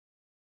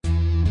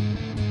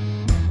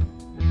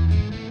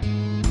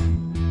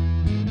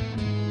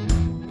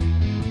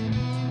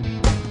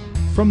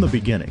From the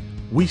beginning,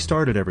 we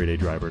started Everyday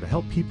Driver to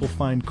help people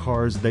find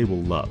cars they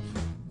will love.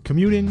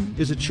 Commuting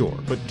is a chore,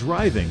 but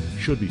driving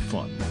should be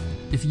fun.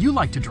 If you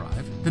like to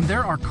drive, then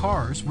there are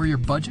cars where your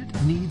budget,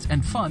 needs,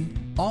 and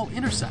fun all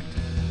intersect,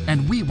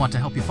 and we want to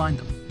help you find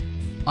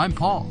them. I'm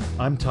Paul.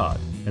 I'm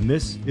Todd, and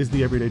this is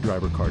the Everyday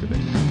Driver Car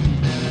Debate.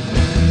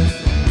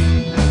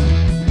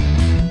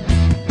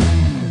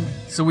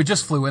 So we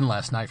just flew in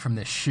last night from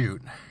this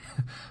shoot.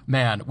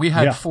 Man, we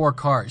had 4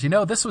 cars. You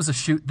know, this was a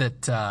shoot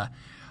that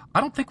I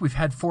don't think we've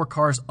had 4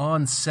 cars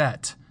on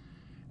set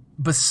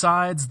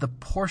besides the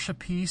Porsche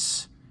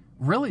piece.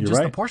 Really,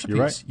 just the Porsche piece.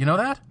 Right. You know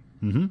that?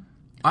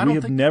 Mm-hmm.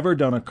 We've never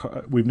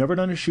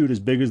done a shoot as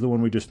big as the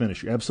one we just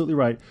finished. You're absolutely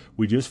right.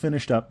 We just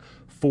finished up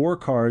 4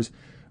 cars.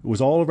 It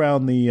was all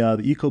around the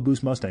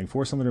Ecoboost Mustang,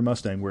 4-cylinder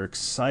Mustang. We're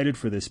excited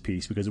for this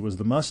piece because it was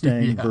the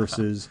Mustang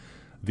versus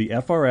the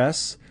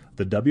FRS,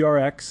 the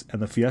WRX,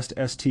 and the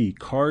Fiesta ST,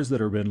 cars that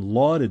have been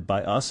lauded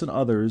by us and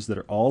others that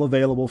are all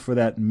available for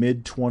that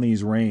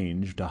mid-20s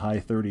range to high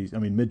 30s. I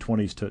mean,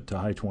 mid-20s to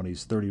high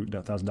 20s,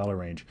 $30,000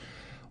 range.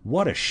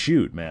 What a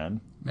shoot,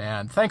 man.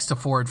 Man, thanks to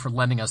Ford for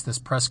lending us this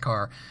press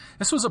car.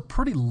 This was a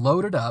pretty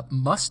loaded up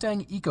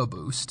Mustang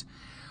EcoBoost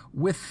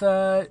with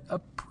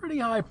a pretty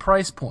high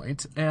price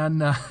point,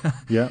 and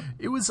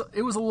it was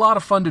a lot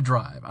of fun to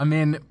drive. I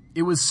mean,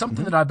 it was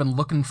something that I've been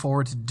looking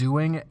forward to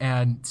doing,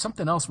 and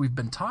something else we've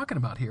been talking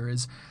about here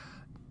is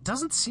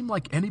doesn't seem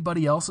like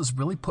anybody else is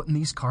really putting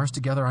these cars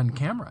together on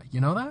camera.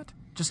 You know that?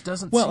 Just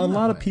doesn't seem a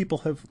lot that of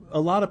way. a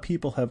lot of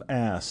people have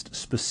asked,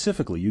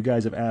 specifically, you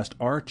guys have asked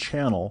our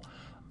channel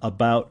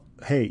about,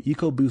 hey,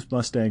 EcoBoost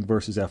Mustang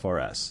versus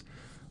FRS.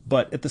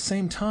 But at the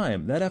same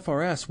time, that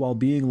FRS, while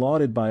being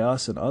lauded by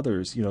us and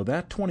others, you know,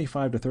 that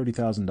 $25,000 to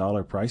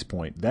 $30,000 price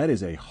point, that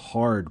is a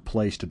hard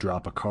place to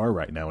drop a car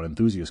right now, an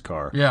enthusiast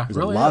car. Yeah, There's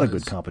really a lot is. of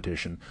good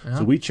competition. Yeah.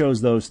 So we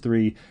chose those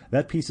 3.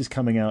 That piece is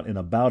coming out in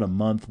about a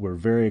month. We're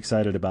very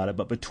excited about it.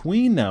 But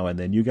between now and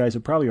then, you guys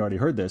have probably already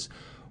heard this,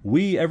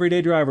 we,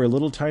 Everyday Driver,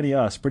 little tiny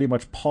us, pretty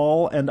much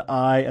Paul and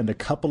I and a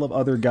couple of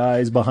other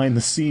guys behind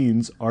the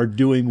scenes are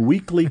doing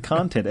weekly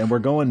content, and we're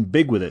going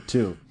big with it,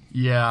 too.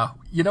 Yeah.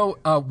 You know,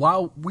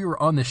 while we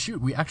were on this shoot,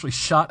 we actually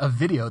shot a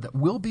video that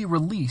will be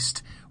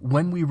released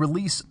when we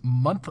release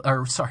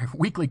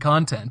weekly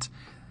content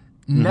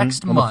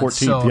next on month. The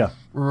 14th, so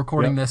we're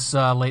recording this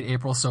late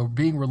April, so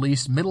being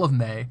released middle of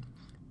May.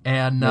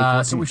 And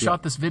 14th, so we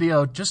shot this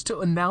video just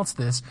to announce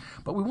this,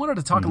 but we wanted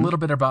to talk a little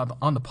bit about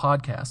on the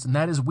podcast, and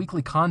that is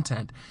weekly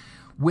content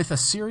with a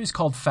series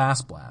called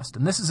Fast Blast.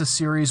 And this is a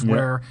series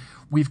where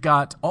we've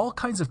got all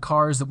kinds of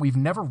cars that we've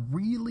never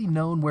really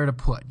known where to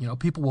put. You know,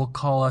 people will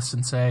call us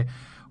and say,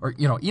 or,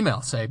 you know,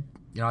 email, say,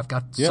 you know, I've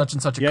got such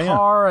and such a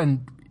car,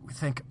 and we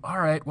think, all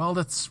right, well,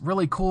 that's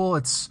really cool.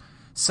 It's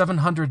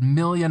 700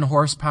 million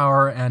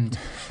horsepower, and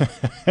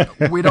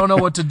we don't know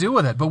what to do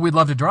with it, but we'd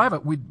love to drive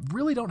it. We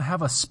really don't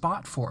have a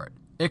spot for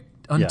it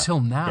until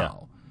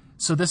now.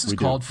 So this is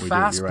called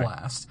Fast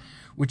Blast,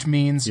 which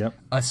means a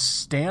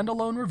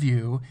standalone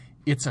review.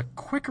 It's a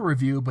quicker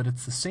review, but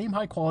it's the same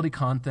high-quality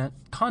content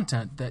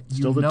that you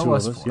still the know two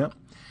us of us, for.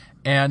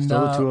 And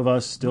still the 2 of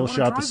us, still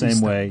shot the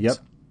same way. Yep.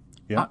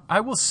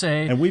 I will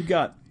say... And we've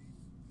got...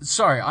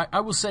 Sorry,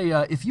 I will say,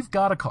 if you've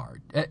got a car,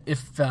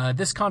 if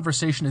this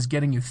conversation is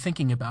getting you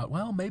thinking about,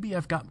 well, maybe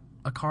I've got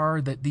a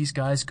car that these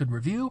guys could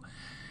review,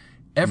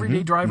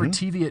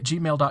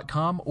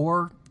 everydaydrivertv@gmail.com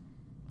or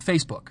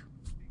Facebook.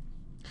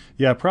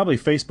 Yeah, probably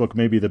Facebook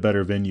may be the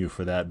better venue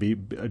for that.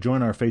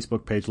 Join our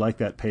Facebook page, like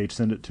that page,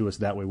 send it to us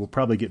that way. We'll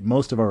probably get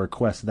most of our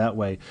requests that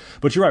way.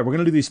 But you're right, we're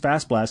going to do these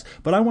fast blasts.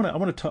 But I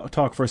want to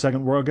talk for a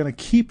second. We're going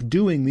to keep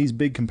doing these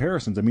big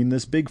comparisons. I mean,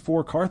 this big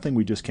 4-car thing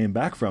we just came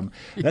back from,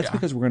 that's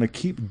because we're going to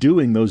keep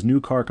doing those new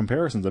car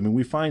comparisons. I mean,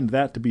 we find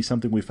that to be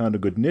something we found a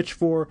good niche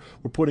for.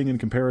 We're putting in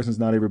comparisons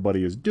not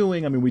everybody is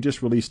doing. I mean, we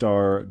just released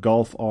our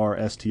Golf R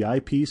STI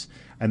piece,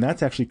 and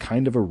that's actually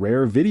kind of a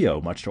rare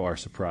video, much to our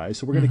surprise.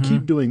 So we're going to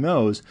keep doing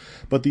those.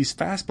 But these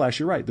fast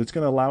blasts, you're right, that's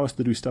going to allow us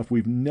to do stuff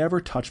we've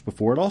never touched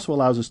before. It also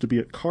allows us to be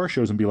at car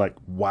shows and be like,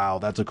 wow,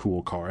 that's a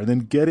cool car, and then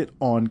get it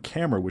on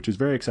camera, which is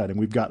very exciting.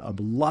 We've got a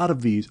lot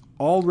of these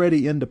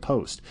already into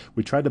post.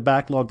 We tried to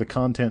backlog the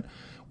content.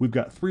 We've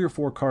got 3 or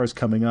 4 cars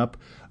coming up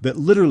that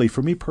literally,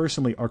 for me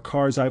personally, are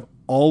cars I've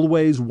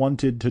always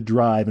wanted to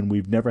drive, and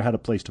we've never had a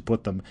place to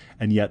put them,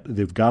 and yet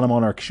they've got them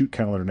on our shoot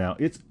calendar now.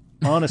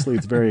 Honestly,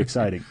 it's very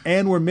exciting.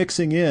 And we're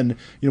mixing in,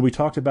 you know, we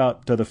talked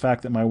about the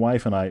fact that my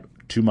wife and I,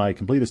 to my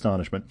complete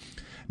astonishment,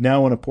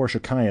 now in a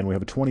Porsche Cayenne, we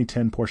have a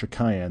 2010 Porsche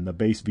Cayenne, the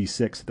base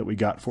V6 that we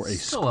got for a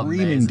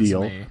screaming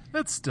deal. Me.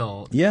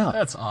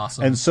 That's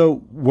awesome. And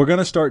so we're going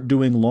to start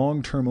doing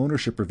long-term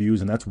ownership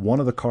reviews, and that's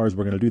one of the cars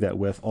we're going to do that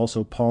with.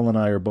 Also, Paul and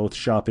I are both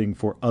shopping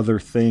for other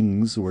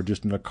things. We're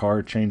just in a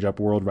car change-up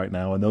world right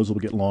now, and those will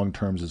get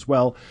long-terms as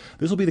well.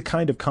 This will be the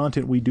kind of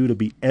content we do to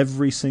be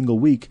every single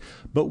week,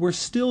 but we're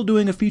still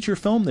doing a feature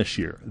film this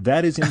year.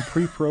 That is in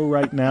pre-pro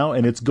right now,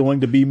 and it's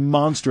going to be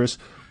monstrous.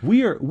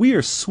 We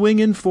are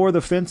swinging for the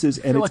fences,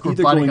 and it's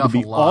either going to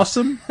be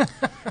awesome.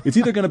 It's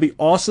either going to be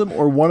awesome,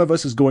 or one of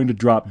us is going to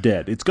drop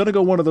dead. It's going to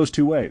go one of those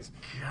two ways.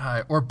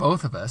 Yeah, or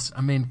both of us.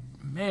 I mean,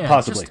 man,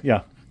 possibly,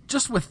 yeah.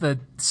 Just with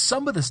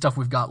some of the stuff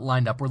we've got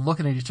lined up, we're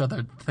looking at each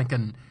other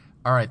thinking,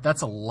 all right,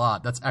 that's a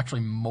lot. That's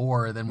actually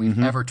more than we've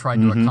ever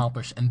tried to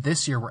accomplish. And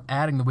this year we're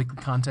adding the weekly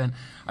content.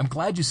 I'm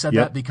glad you said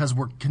that because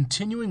we're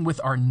continuing with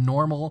our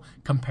normal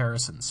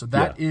comparisons. So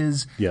that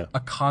is a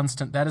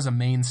constant. That is a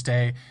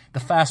mainstay. The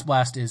Fast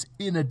Blast is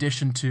in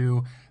addition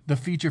to. The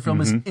feature film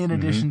is in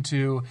addition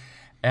to.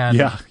 And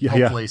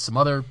hopefully some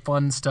other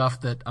fun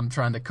stuff that I'm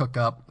trying to cook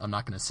up. I'm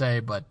not going to say,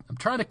 but I'm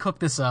trying to cook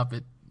this up.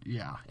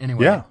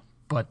 Anyway. Yeah.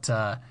 But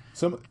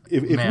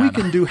if we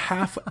can do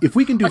half,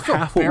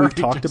 half what we've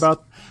talked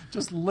about,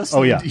 just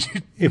listening to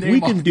you. If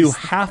we can do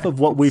half of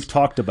what we've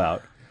talked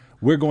about,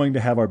 we're going to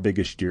have our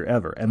biggest year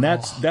ever, and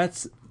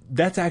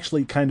that's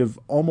actually kind of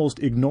almost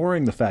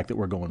ignoring the fact that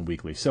we're going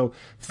weekly. So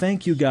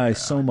thank you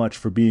guys so much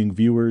for being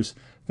viewers.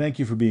 Thank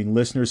you for being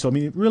listeners. So, I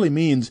mean, it really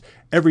means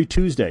every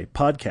Tuesday,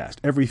 podcast,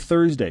 every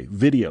Thursday,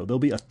 video. There'll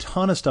be a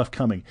ton of stuff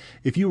coming.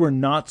 If you are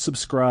not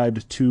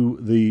subscribed to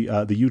the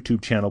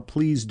YouTube channel,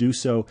 please do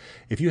so.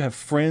 If you have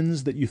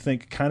friends that you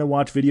think kind of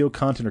watch video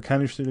content or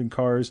kind of interested in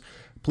cars,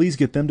 please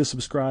get them to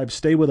subscribe.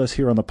 Stay with us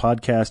here on the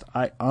podcast.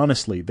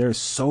 Honestly, there's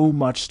so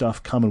much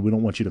stuff coming. We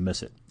don't want you to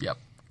miss it. Yep.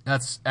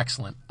 That's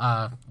excellent.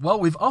 Well,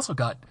 we've also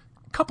got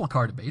a couple of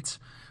car debates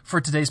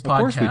for today's podcast. Of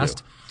course we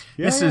do.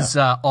 This is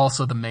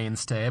also the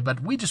mainstay,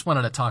 but we just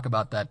wanted to talk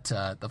about that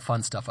the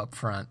fun stuff up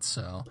front.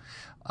 So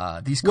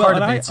these car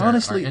debates are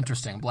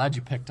interesting. I'm glad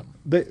you picked them.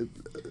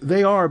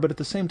 They are, but at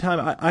the same time,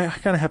 I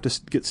kind of have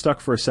to get stuck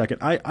for a second.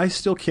 I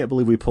still can't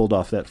believe we pulled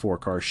off that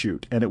 4-car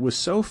shoot, and it was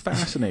so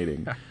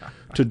fascinating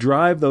to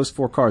drive those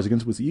 4 cars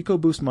against the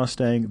Ecoboost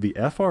Mustang, the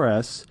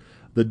FRS,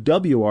 the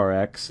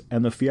WRX,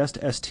 and the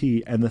Fiesta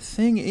ST. And the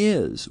thing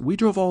is, we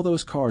drove all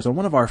those cars on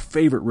one of our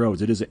favorite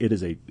roads. It is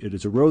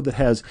a road that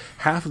has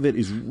half of it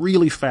is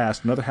really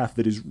fast, another half of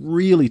it is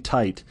really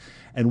tight,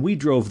 and we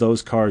drove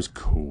those cars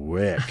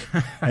quick.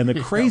 And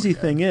the crazy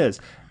thing is,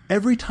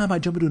 every time I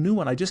jump into a new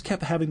one, I just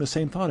kept having the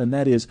same thought, and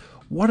that is,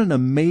 what an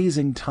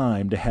amazing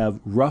time to have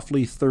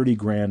roughly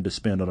 $30,000 to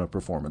spend on a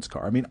performance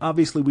car. I mean,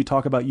 obviously, we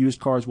talk about used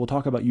cars. We'll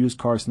talk about used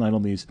cars tonight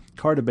on these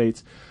car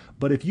debates.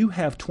 But if you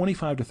have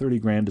 $25,000 to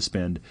 $30,000 to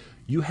spend,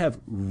 you have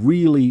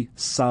really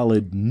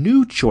solid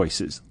new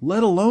choices,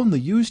 let alone the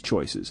used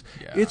choices.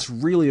 Yeah. It's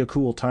really a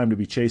cool time to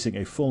be chasing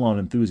a full-on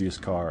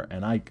enthusiast car,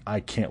 and I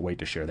can't wait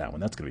to share that one.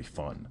 That's going to be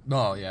fun.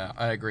 Oh, yeah,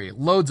 I agree.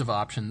 Loads of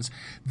options.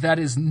 That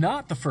is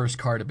not the first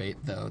car debate,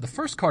 though. The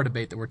first car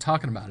debate that we're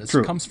talking about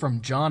comes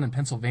from John in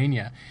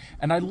Pennsylvania.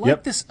 And I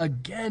like this,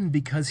 again,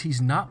 because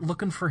he's not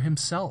looking for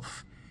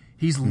himself.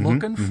 He's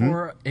looking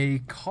for a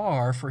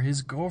car for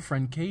his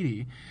girlfriend,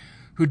 Katie,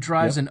 who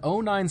drives an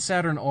 09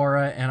 Saturn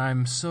Aura, and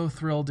I'm so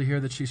thrilled to hear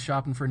that she's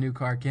shopping for a new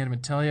car. I can't even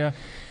tell you.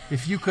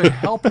 If you could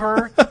help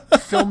her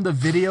film the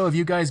video of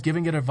you guys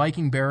giving it a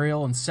Viking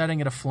burial and setting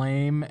it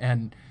aflame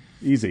and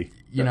easy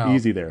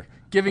there,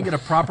 giving it a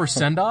proper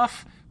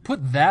send-off,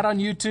 put that on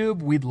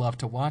YouTube. We'd love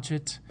to watch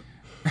it.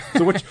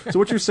 So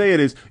what you're saying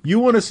is you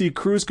want to see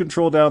cruise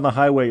control down the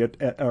highway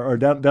or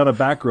down a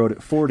back road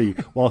at 40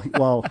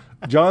 while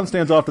John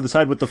stands off to the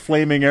side with the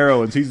flaming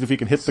arrow and sees if he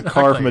can hit the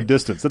car from a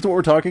distance. That's what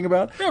we're talking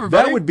about? Yeah,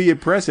 that would be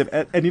impressive.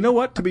 And you know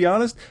what? To be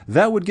honest,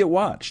 that would get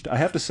watched, I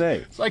have to say.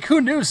 It's like,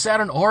 who knew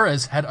Saturn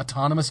Auras had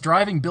autonomous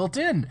driving built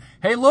in?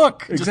 Hey,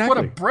 look, just put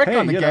a brick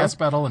on the gas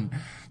pedal and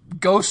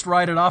ghost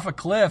ride it off a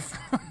cliff.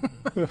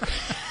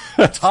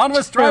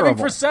 Autonomous driving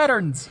for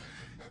Saturns.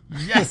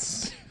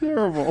 Yes.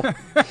 Terrible.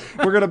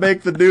 We're going to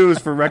make the news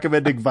for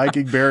recommending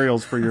Viking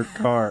burials for your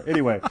car.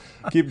 Anyway,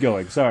 keep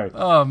going. Sorry.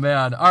 Oh,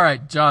 man. All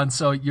right, John.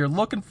 So you're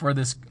looking for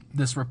this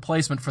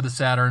replacement for the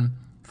Saturn.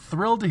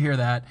 Thrilled to hear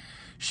that.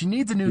 She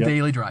needs a new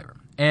daily driver.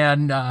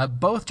 And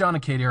both John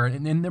and Katie are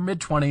in their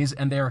mid-20s,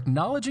 and they're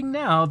acknowledging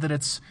now that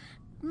it's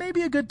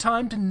maybe a good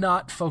time to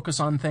not focus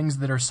on things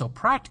that are so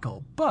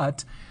practical.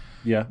 But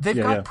they've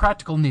got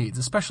practical needs,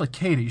 especially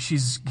Katie.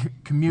 She's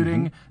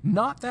commuting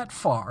not that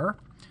far.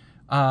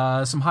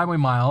 Some highway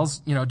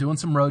miles, doing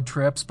some road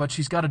trips, but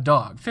she's got a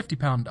dog,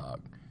 50-pound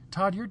dog.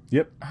 Todd,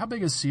 how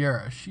big is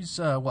Sierra? She's,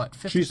 50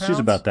 pounds? She's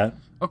about that.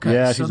 Okay.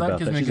 Yeah, so she's about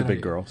that. She's a big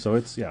idea. girl. So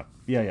it's, yeah.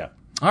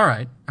 All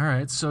right.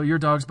 So your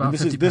dog's about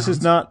 50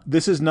 pounds.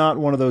 This is not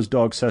one of those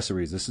dog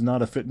accessories. This is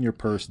not a fit in your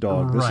purse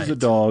dog. Right. This is a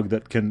dog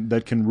that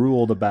can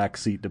rule the back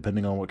seat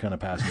depending on what kind of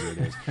passenger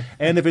it is.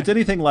 And if it's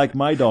anything like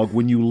my dog,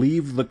 when you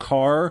leave the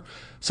car,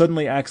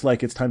 suddenly acts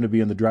like it's time to be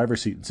in the driver's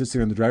seat and sits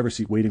there in the driver's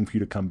seat waiting for you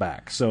to come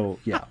back. So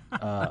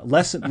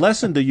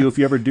lesson to you if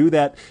you ever do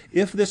that.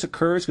 If this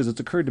occurs, because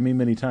it's occurred to me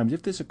many times,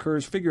 if this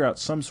occurs, figure out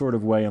some sort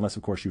of way, unless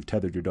of course you've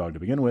tethered your dog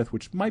to begin with,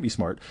 which might be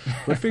smart,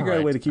 but figure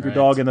out a way to keep your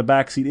dog in the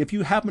back seat. If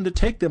you happen to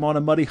take them on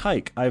a muddy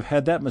hike, I've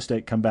had that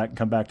mistake come back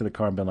to the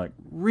car and been like,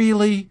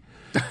 really?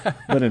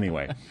 But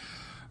anyway.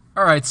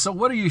 All right, so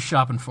what are you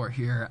shopping for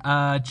here?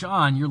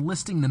 John, you're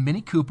listing the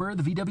Mini Cooper,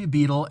 the VW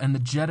Beetle, and the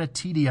Jetta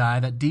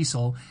TDI, that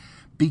diesel,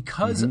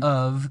 because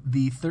of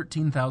the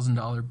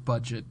 $13,000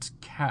 budget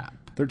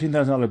cap.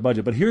 $13,000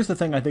 budget. But here's the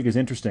thing I think is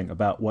interesting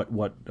about what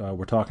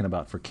we're talking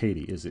about for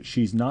Katie is that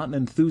she's not an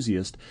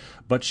enthusiast,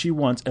 but she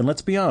wants, and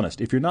let's be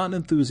honest, if you're not an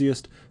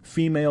enthusiast,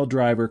 female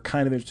driver,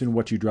 kind of interested in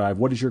what you drive,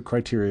 what is your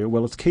criteria?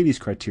 Well, it's Katie's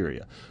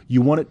criteria.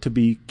 You want it to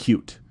be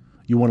cute.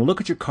 You want to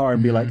look at your car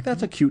and be like,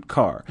 that's a cute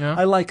car. Yeah.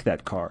 I like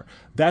that car.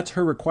 That's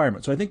her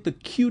requirement. So I think the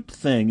cute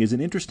thing is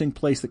an interesting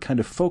place that kind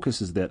of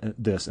focuses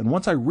this. And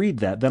once I read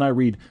that, then I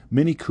read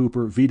Mini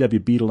Cooper,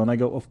 VW Beetle, and I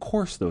go, of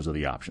course those are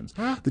the options.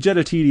 Huh? The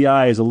Jetta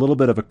TDI is a little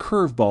bit of a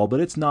curveball, but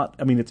it's not,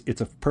 I mean,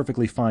 it's a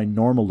perfectly fine,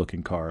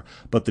 normal-looking car.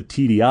 But the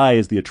TDI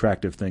is the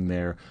attractive thing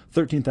there.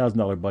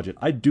 $13,000 budget.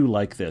 I do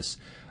like this.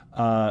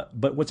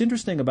 But what's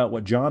interesting about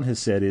what John has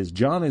said is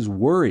John is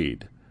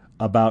worried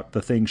about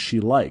the things she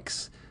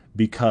likes,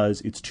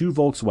 because it's two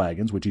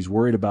Volkswagens, which he's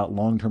worried about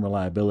long-term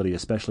reliability,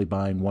 especially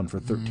buying one for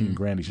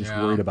 $13,000. He's just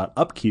worried about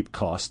upkeep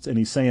costs, and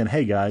he's saying,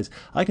 hey, guys,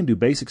 I can do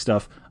basic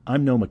stuff.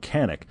 I'm no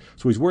mechanic.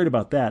 So he's worried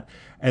about that.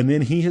 And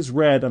then he has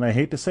read, and I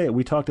hate to say it,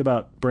 we talked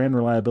about brand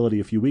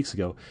reliability a few weeks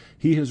ago.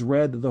 He has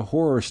read the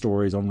horror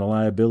stories on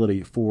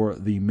reliability for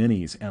the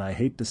Minis, and I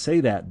hate to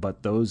say that,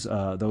 but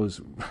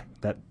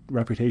that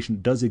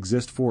reputation does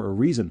exist for a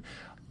reason.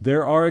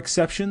 There are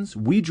exceptions.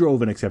 We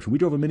drove an exception. We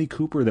drove a Mini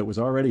Cooper that was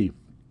already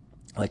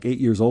like 8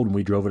 years old when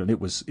we drove it, and it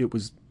was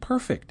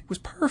perfect. It was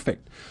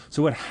perfect.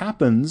 So it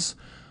happens,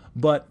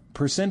 but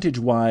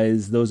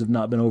percentage-wise, those have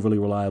not been overly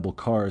reliable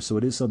cars, so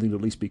it is something to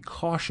at least be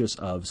cautious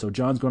of. So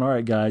John's going, all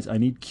right, guys, I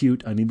need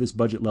cute. I need this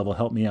budget level.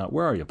 Help me out.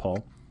 Where are you,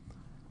 Paul?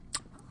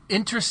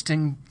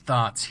 Interesting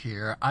thoughts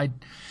here.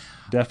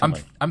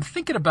 Definitely. I'm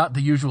thinking about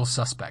the usual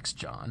suspects,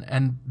 John,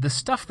 and the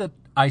stuff that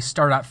I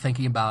start out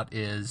thinking about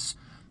is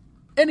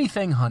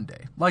anything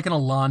Hyundai, like an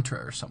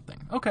Elantra or something.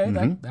 Okay,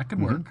 that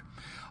could work.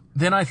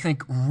 Then I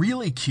think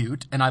really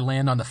cute, and I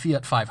land on the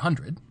Fiat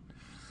 500.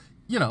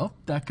 You know,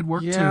 that could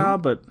work too. Yeah,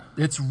 but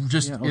it's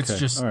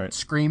just right.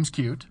 Screams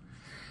cute.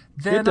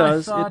 Then it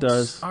does. I thought, it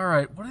does. All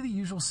right, what are the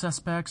usual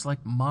suspects? Like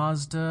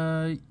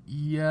Mazda?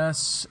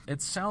 Yes.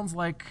 It sounds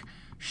like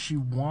she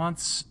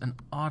wants an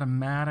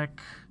automatic.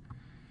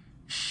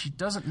 She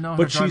doesn't know how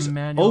to drive a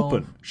manual.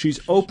 But she's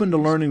open to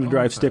learning to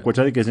drive stick, which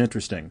I think is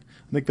interesting.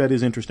 I think that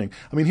is interesting.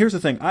 I mean, here's the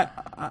thing.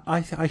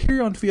 I hear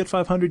you on Fiat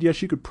 500.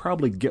 Yes, you could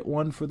probably get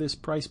one for this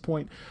price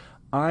point.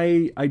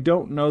 I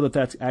don't know that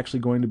that's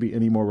actually going to be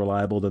any more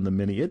reliable than the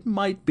Mini. It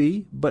might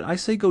be, but I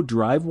say go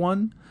drive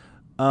one.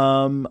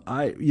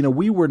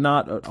 We were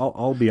not.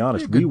 I'll be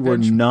honest. We were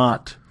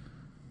not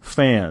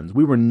fans.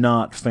 We were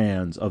not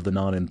fans of the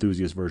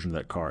non-enthusiast version of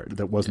that car.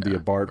 That wasn't the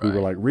Abarth. Right. We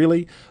were like,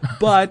 really?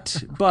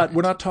 But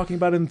we're not talking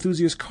about an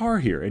enthusiast car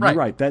here. And you're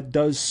right. That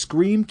does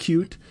scream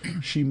cute.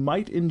 She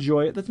might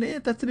enjoy it. That's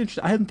an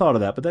interesting. I hadn't thought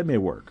of that, but that may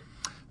work.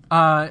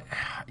 I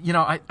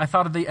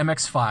thought of the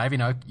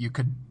MX-5. You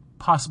could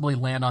possibly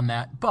land on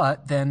that,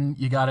 but then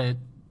you got to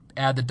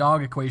add the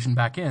dog equation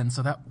back in,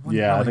 so that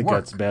wouldn't really I think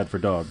work. That's bad for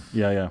dog.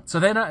 Yeah. So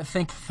then I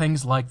think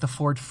things like the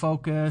Ford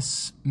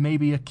Focus,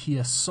 maybe a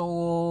Kia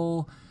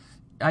Soul.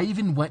 I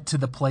even went to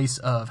the place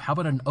of, how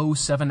about an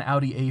 07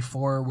 Audi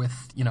A4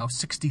 with,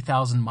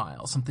 60,000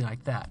 miles, something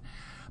like that.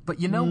 But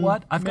you know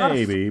what? I've got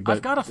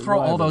to throw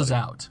all those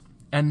out.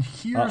 And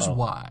here's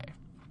why.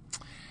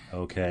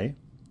 Okay.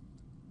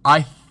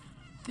 I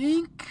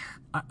think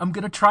I'm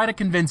going to try to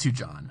convince you,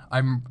 John.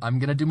 I'm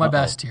going to do my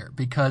best here,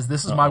 because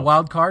this is my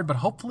wild card, but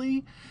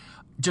hopefully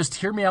just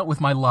hear me out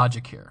with my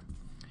logic here.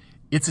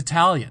 It's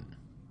Italian.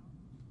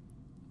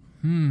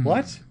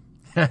 What?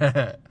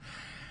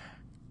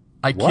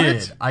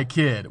 I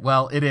kid.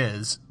 Well, it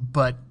is,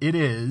 but it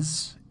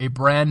is a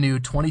brand new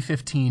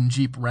 2015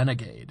 Jeep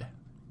Renegade.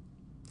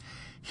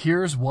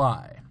 Here's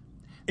why.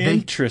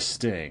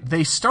 Interesting.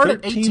 They start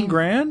at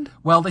 $18,000?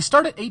 Well, they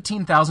start at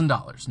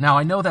 $18,000. Now,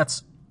 I know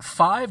that's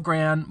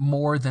 $5,000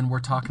 more than we're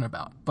talking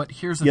about, but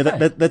here's the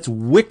thing. That's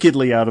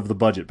wickedly out of the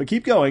budget, but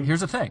keep going. Here's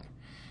the thing.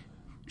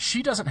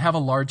 She doesn't have a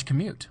large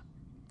commute.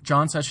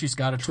 John says she's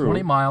got a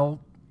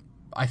 20-mile,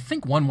 I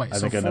think, one-way. I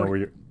think I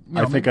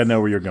know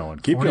where you're going.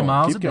 Keep 40 going.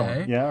 miles keep a going.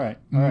 day. Yeah, all right.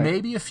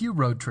 Maybe a few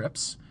road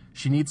trips.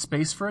 She needs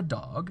space for a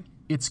dog.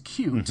 It's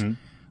cute.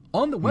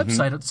 On the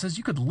website, it says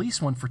you could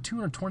lease one for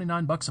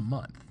 $229 a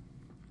month,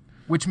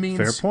 which means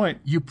fair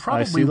point. You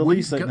probably I see the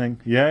lease thing.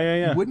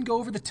 Yeah. You wouldn't go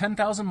over the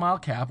 10,000 mile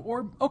cap,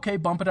 or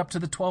bump it up to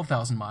the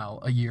 12,000 mile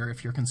a year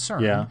if you're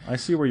concerned. Yeah, I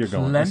see where you're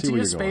going. Plenty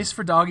of space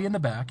for doggy in the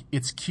back.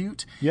 It's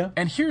cute. Yeah.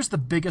 And here's the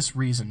biggest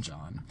reason,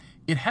 John.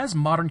 It has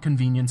modern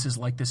conveniences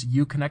like this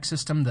Uconnect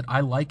system that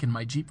I like in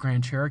my Jeep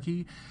Grand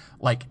Cherokee,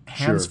 like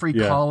hands-free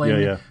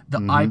calling, the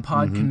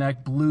iPod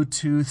Connect,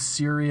 Bluetooth,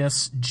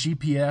 Sirius,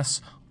 GPS,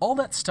 all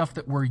that stuff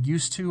that we're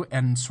used to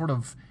and sort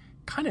of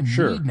kind of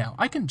need now.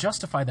 I can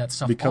justify that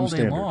stuff all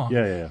day long.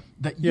 Yeah.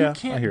 That you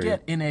can't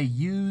get in a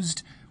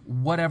used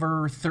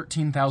whatever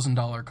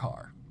 $13,000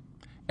 car.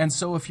 And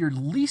so if you're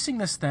leasing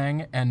this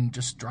thing and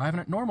just driving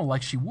it normal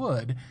like she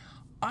would,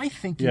 I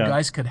think you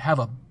guys could have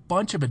a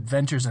bunch of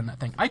adventures in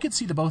that thing. I could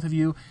see the both of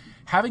you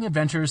having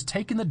adventures,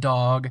 taking the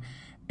dog,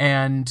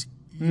 and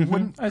You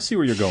wouldn't. I see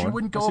where you're going. You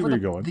wouldn't go over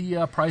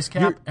the price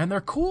cap, and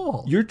they're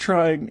cool. You're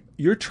trying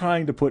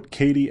to put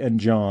Katie and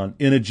John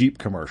in a Jeep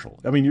commercial.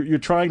 I mean, you're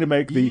trying to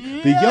make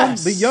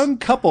the young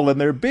couple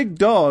and their big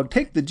dog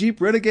take the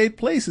Jeep Renegade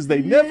places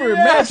they never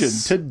imagined.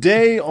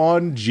 Today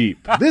on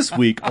Jeep, this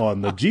week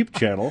on the Jeep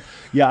channel.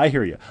 Yeah, I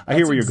hear you. I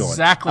hear where you're going.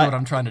 Exactly what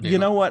I'm trying to do. You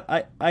know what?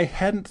 I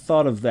hadn't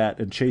thought of that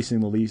in chasing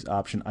the lease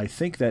option. I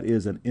think that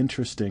is an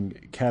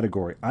interesting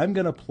category. I'm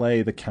going to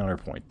play the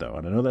counterpoint, though,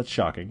 and I know that's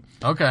shocking.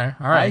 Okay,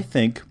 all right. I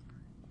think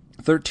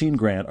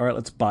 $13,000. All right,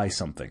 let's buy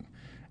something.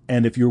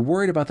 And if you're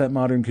worried about that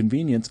modern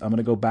convenience, I'm going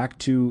to go back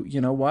to,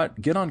 you know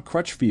what? Get on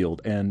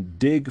Crutchfield and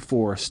dig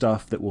for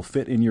stuff that will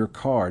fit in your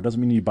car. It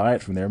doesn't mean you buy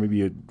it from there. Maybe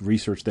you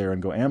research there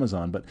and go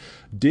Amazon. But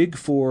dig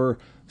for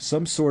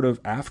some sort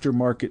of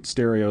aftermarket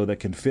stereo that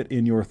can fit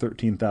in your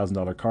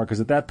 $13,000 car. Because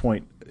at that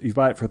point, you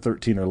buy it for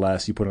 $13,000 or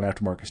less, you put an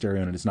aftermarket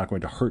stereo in it, it's not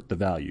going to hurt the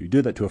value. You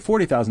do that to a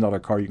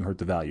 $40,000 car, you can hurt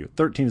the value.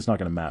 $13,000 is not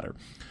going to matter.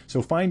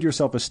 So find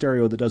yourself a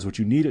stereo that does what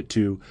you need it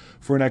to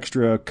for an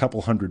extra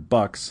couple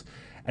 $100,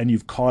 and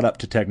you've caught up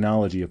to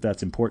technology if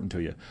that's important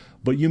to you.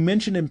 But you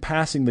mentioned in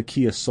passing the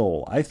Kia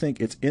Soul. I think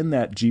it's in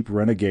that Jeep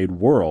Renegade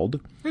world.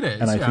 It is,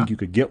 and I think you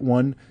could get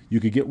one. You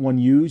could get one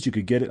used. You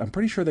could get it. I'm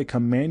pretty sure they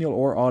come manual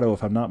or auto,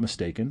 if I'm not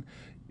mistaken.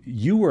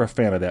 You were a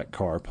fan of that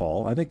car,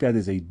 Paul. I think that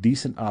is a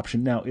decent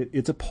option. Now,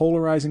 it's a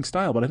polarizing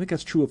style, but I think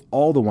that's true of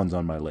all the ones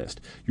on my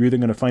list. You're either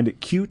going to find it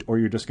cute or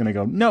you're just going to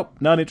go, nope,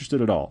 not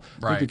interested at all.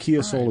 I think the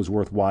Kia Soul is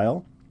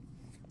worthwhile.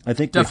 I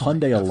think the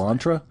Hyundai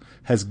Elantra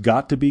has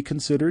got to be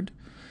considered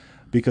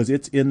because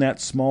it's in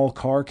that small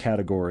car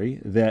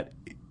category that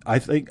I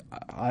think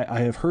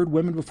I have heard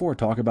women before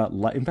talk about.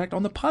 In fact,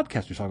 on the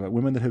podcast, we talk about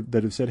women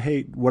that have said,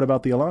 hey, what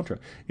about the Elantra?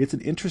 It's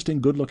an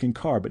interesting, good-looking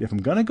car, but if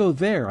I'm going to go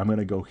there, I'm going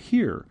to go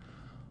here.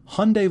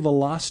 Hyundai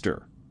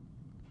Veloster.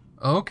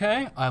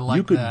 Okay, I like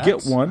that. You could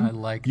get one. I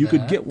like you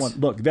could get one.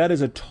 Look, that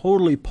is a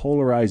totally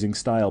polarizing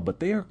style, but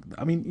they are,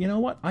 I mean, you know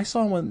what? I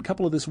saw one a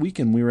couple of this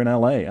weekend. We were in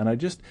L.A., and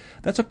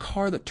that's a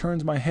car that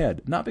turns my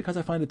head. Not because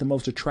I find it the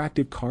most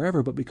attractive car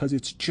ever, but because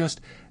it's just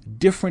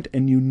different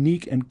and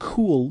unique and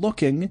cool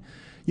looking.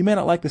 You may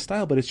not like the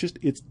style, but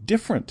it's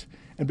different.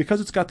 And because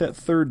it's got that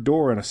third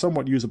door and a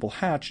somewhat usable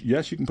hatch,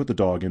 yes, you can put the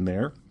dog in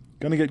there.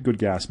 Going to get good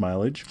gas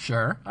mileage.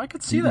 Sure, I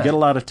could see that. You can get a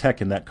lot of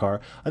tech in that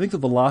car. I think the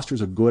Veloster is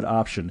a good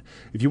option.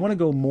 If you want to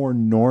go more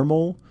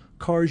normal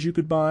cars you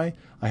could buy,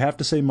 I have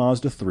to say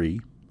Mazda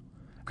 3.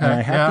 Okay, and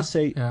I have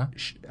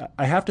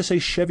to say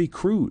Chevy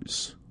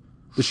Cruze.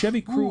 The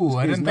Chevy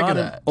Cruze is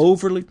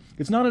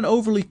not an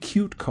overly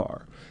cute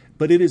car,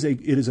 but it is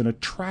an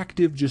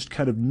attractive, just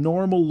kind of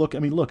normal look. I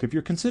mean, look, if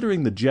you're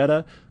considering the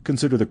Jetta,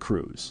 consider the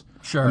Cruze.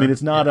 Sure. I mean,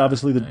 it's not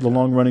obviously the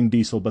long-running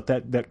diesel, but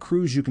that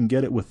Cruze, you can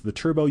get it with the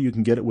turbo, you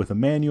can get it with a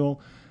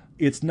manual.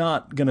 It's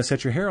not going to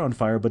set your hair on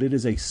fire, but it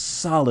is a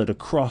solid,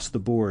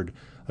 across-the-board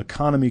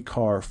economy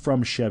car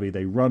from Chevy.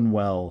 They run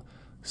well.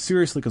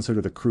 Seriously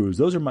consider the Cruze.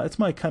 It's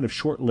my kind of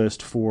short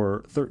list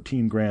for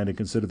 $13,000 and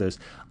consider this.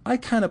 I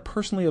kind of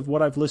personally, of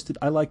what I've listed,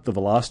 I like the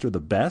Veloster the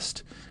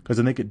best because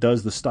I think it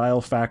does the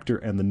style factor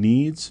and the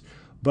needs.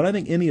 But I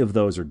think any of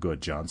those are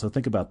good, John. So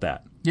think about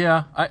that.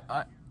 Yeah,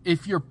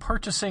 if you're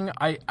purchasing,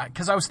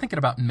 because I was thinking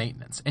about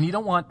maintenance, and you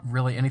don't want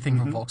really anything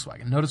from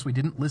Volkswagen. Notice we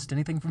didn't list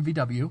anything from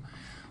VW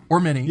or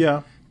Mini.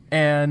 Yeah.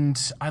 And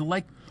I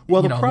like a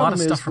lot of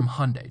stuff from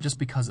Hyundai just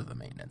because of the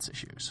maintenance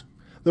issues.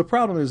 The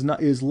problem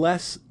is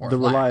less the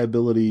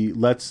reliability.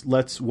 Let's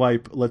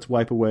wipe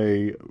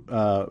away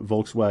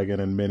Volkswagen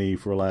and Mini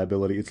for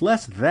reliability. It's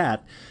less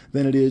that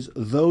than it is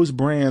those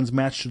brands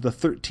matched to the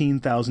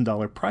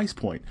 $13,000 price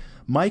point.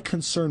 My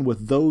concern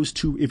with those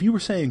two, if you were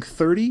saying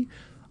 30,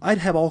 I'd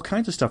have all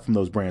kinds of stuff from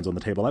those brands on the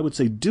table. I would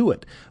say do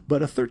it.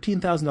 But a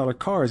 $13,000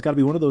 car has got to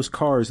be one of those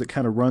cars that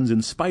kind of runs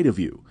in spite of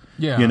you.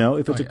 Yeah. You know,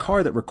 if it's a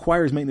car that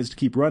requires maintenance to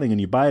keep running and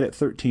you buy it at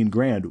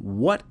 $13,000,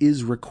 what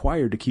is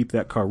required to keep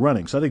that car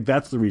running? So I think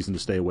that's the reason to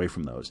stay away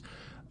from those.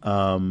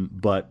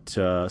 But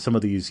some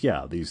of these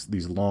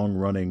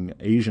long-running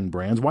Asian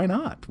brands, why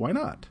not? Why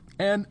not?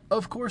 And,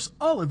 of course,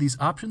 all of these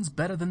options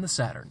better than the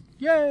Saturn.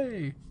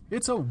 Yay!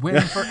 It's a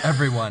win for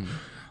everyone.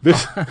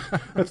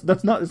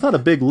 It's not a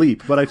big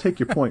leap, but I take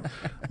your point.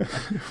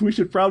 We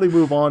should probably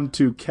move on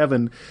to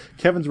Kevin.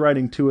 Kevin's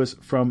writing to us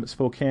from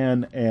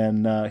Spokane,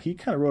 and he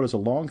kind of wrote us a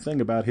long thing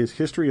about his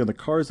history on the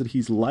cars that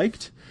he's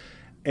liked,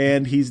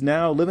 and he's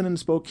now living in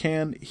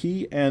Spokane.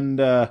 He and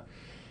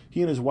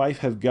his wife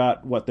have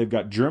got they've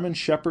got German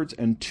Shepherds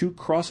and 2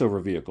 crossover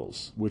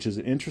vehicles, which is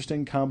an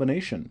interesting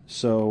combination.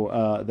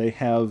 So they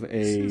have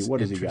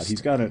what has he got?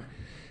 He's got an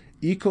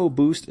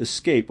Ecoboost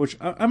Escape, which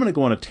I'm going to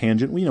go on a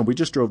tangent. We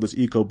just drove this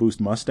Ecoboost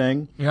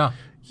Mustang. Yeah.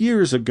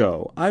 Years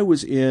ago, I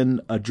was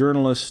in a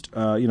journalist,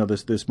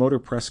 this Motor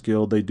Press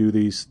Guild. They do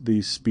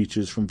these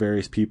speeches from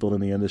various people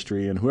in the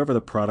industry, and whoever the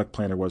product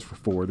planner was for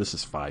Ford, this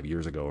is 5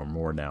 years ago or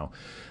more now.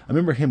 I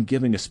remember him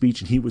giving a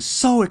speech, and he was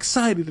so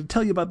excited to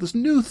tell you about this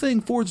new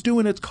thing Ford's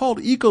doing. It's called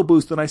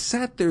Ecoboost, and I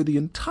sat there the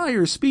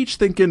entire speech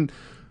thinking,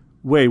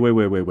 wait,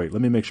 let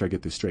me make sure I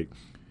get this straight.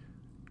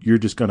 You're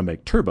just going to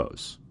make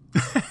turbos.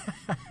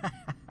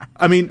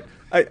 I mean,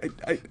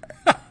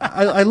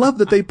 I love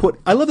that they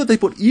put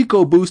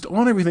Ecoboost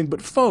on everything,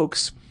 but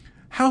folks,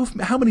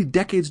 how many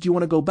decades do you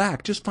want to go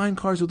back? Just find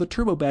cars with a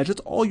turbo badge. That's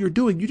all you're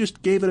doing. You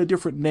just gave it a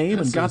different name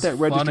and got that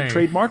registered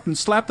trademark and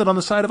slapped it on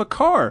the side of a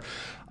car.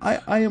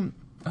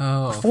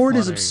 Ford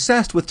is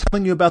obsessed with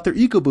telling you about their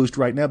EcoBoost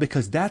right now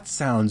because that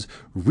sounds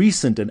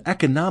recent and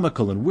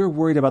economical, and we're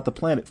worried about the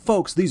planet.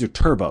 Folks, these are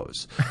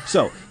turbos.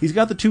 So he's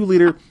got the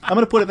 2-liter. I'm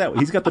going to put it that way.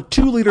 He's got the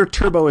 2-liter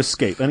turbo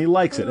Escape, and he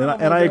likes it. And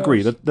I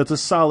agree. That's a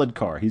solid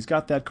car. He's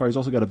got that car. He's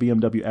also got a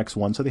BMW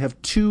X1. So they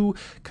have two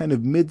kind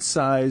of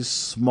mid-size,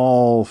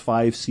 small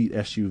 5-seat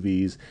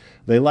SUVs.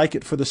 They like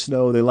it for the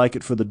snow. They like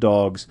it for the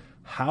dogs.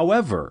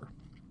 However,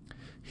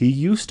 he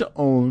used to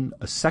own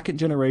a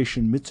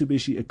second-generation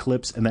Mitsubishi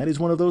Eclipse, and that is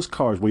one of those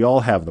cars. We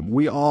all have them.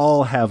 We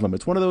all have them.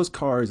 It's one of those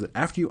cars that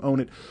after you own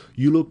it,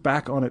 you look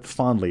back on it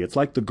fondly. It's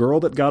like the girl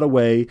that got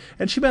away,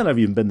 and she might not have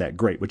even been that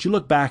great, but you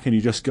look back and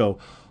you just go,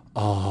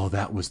 oh,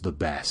 that was the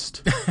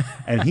best.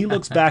 And he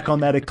looks back on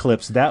that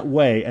Eclipse that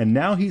way, and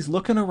now he's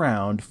looking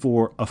around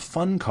for a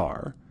fun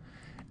car,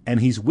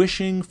 and he's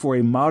wishing for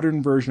a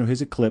modern version of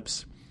his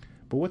Eclipse.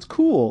 But what's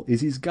cool is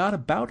he's got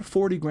about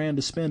 $40,000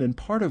 to spend, and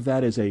part of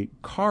that is a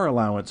car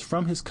allowance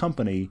from his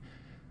company.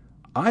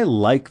 I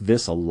like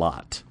this a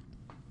lot.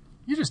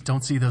 You just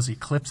don't see those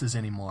Eclipses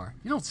anymore.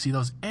 You don't see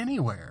those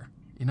anywhere.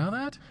 You know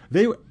that?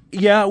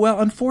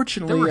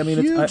 Unfortunately, I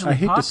mean, I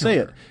hate to say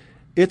it.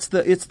 It's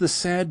the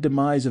sad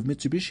demise of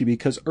Mitsubishi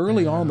because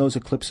early on those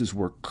Eclipses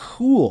were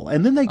cool,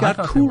 and then they got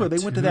cooler. They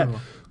went to that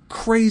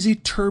crazy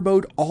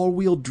turboed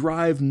all-wheel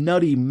drive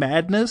nutty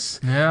madness.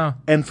 Yeah.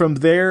 And from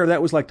there,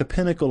 that was like the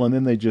pinnacle, and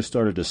then they just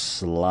started to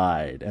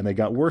slide, and they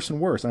got worse and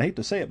worse. And I hate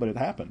to say it, but it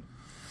happened.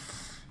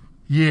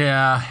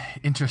 Yeah,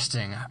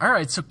 interesting. All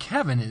right, so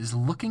Kevin is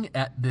looking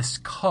at this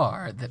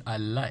car that I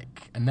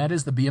like, and that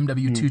is the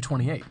BMW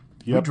 228.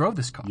 Yep. We drove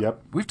this car.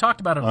 Yep. We've talked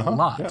about it a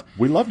lot. Yeah.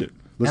 We loved it.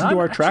 Listen to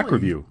our track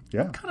review.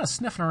 Yeah. I'm kind of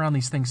sniffing around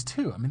these things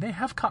too. I mean, they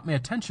have caught my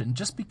attention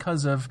just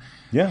because of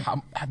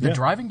the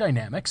driving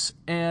dynamics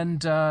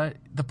and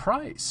the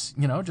price.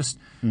 You know, just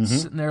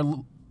sitting there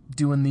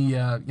doing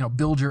the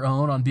build your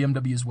own on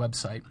BMW's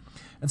website.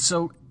 And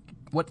so,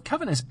 what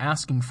Kevin is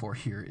asking for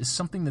here is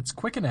something that's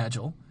quick and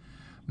agile,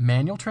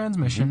 manual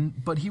transmission,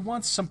 but he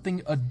wants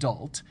something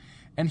adult.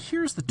 And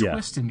here's the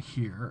twist in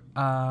here.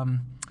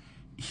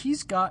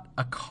 He's got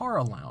a car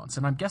allowance,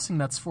 and I'm guessing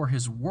that's for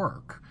his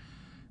work.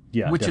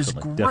 Yeah, which is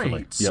great. Definitely.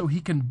 Yep. So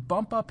he can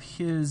bump up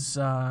his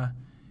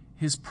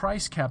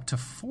price cap to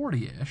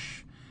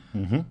 40-ish.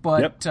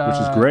 But which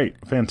is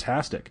great,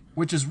 fantastic.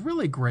 Which is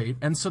really great,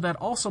 and so that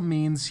also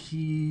means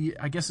he,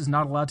 I guess, is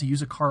not allowed to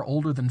use a car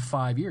older than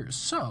 5 years.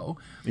 So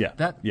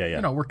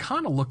we're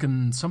kind of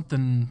looking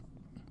something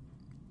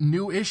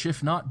new-ish,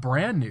 if not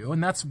brand new,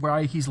 and that's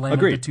why he's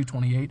landed at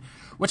 228,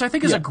 which I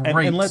think is a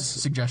great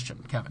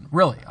suggestion, Kevin.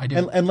 Really, I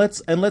do. And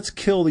let's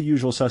kill the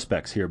usual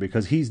suspects here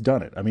because he's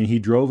done it. I mean, he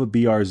drove a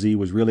BRZ,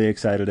 was really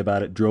excited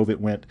about it, drove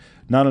it, went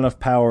not enough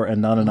power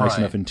and not a nice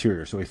enough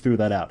interior, so he threw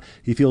that out.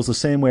 He feels the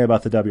same way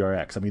about the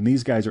WRX. I mean,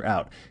 these guys are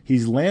out.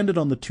 He's landed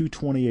on the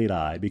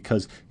 228i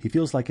because he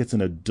feels like it's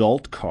an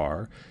adult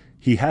car.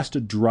 He has to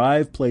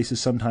drive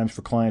places sometimes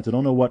for clients. I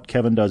don't know what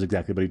Kevin does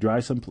exactly, but he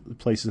drives some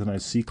places and I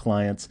see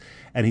clients,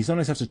 and he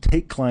sometimes has to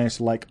take clients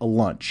to like a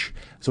lunch.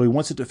 So he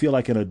wants it to feel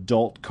like an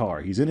adult car.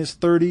 He's in his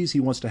 30s.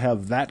 He wants to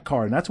have that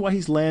car, and that's why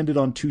he's landed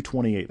on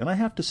 228. And I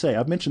have to say,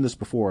 I've mentioned this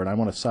before, and I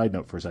want a side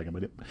note for a second,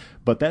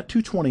 but that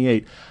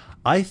 228,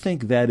 I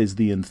think that is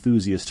the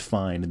enthusiast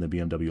find in the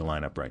BMW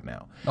lineup right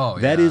now. Oh,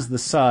 yeah. That is the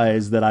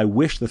size that I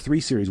wish the 3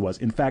 Series was.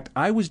 In fact,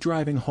 I was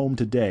driving home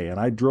today,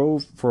 and I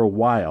drove for a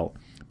while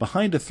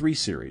behind a 3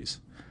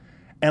 Series,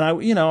 and I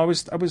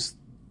was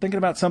thinking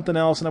about something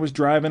else, and I was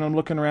driving, I'm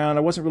looking around, I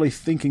wasn't really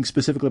thinking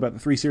specifically about the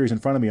 3 Series in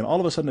front of me, and all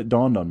of a sudden it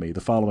dawned on me,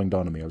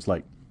 I was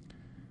like,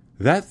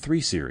 that 3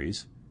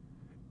 Series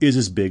is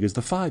as big as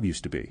the 5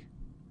 used to be.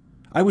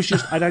 I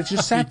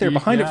just sat there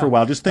behind it for a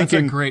while, just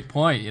thinking. That's a great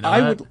point. You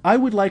know, I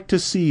would like to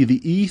see the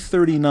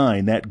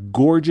E39, that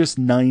gorgeous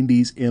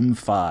 '90s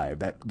M5,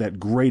 that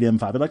great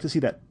M5. I'd like to see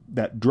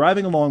that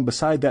driving along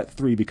beside that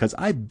 3 because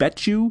I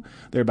bet you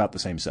they're about the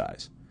same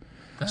size.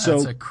 That's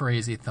a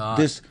crazy thought.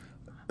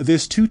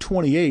 This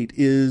 228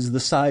 is the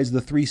size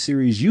the 3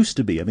 Series used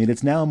to be. I mean,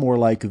 it's now more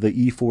like the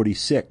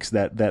E46,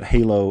 that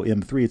Halo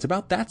M3. It's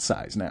about that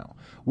size now,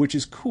 which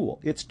is cool.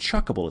 It's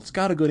chuckable. It's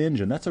got a good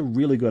engine. That's a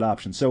really good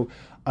option. So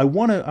I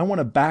want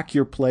to back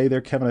your play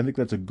there, Kevin. I think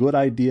that's a good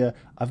idea.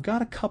 I've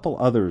got a couple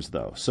others,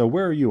 though. So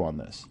where are you on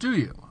this? Do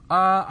you?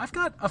 I've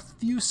got a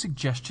few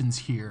suggestions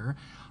here.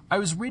 I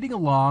was reading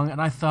along,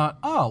 and I thought,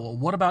 oh, well,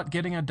 what about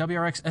getting a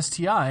WRX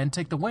STI and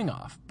take the wing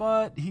off?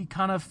 But he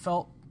kind of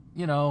felt,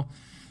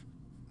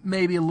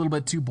 maybe a little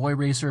bit too boy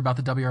racer about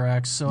the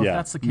WRX. So if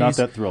that's the case, not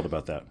that thrilled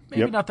about that.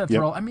 Maybe not that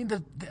thrilled. I mean,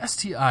 the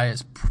STI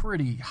is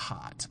pretty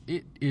hot.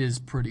 It is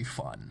pretty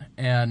fun,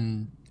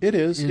 and it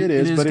is,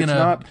 but it's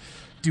not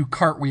do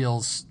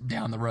cartwheels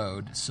down the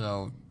road.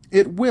 So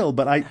it will,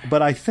 but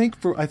I think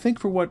for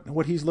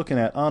what he's looking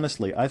at,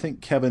 honestly, I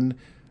think Kevin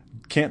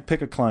can't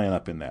pick a client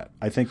up in that.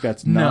 I think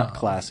that's not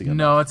classy enough.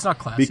 No, it's not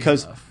classy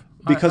enough.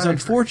 Because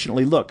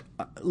unfortunately, look,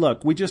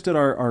 we just did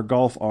our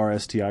Golf R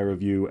STI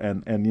review,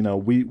 and you know,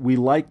 we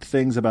liked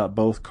things about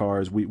both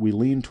cars. We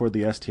leaned toward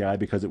the STI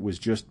because it was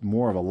just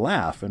more of a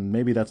laugh, and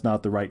maybe that's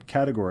not the right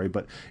category,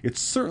 but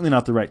it's certainly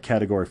not the right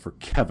category for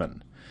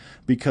Kevin.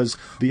 Because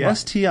the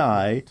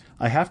STI,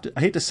 I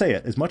hate to say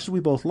it, as much as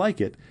we both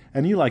like it,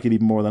 and you like it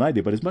even more than I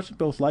do, but as much as we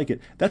both like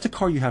it, that's a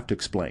car you have to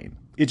explain.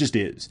 It just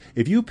is.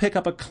 If you pick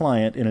up a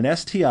client in an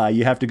STI,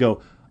 you have to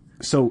go,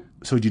 So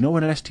do you know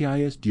what an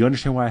STI is? Do you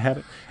understand why I have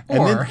it?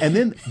 And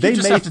then they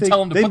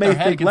may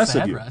think less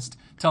of you.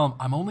 Tell them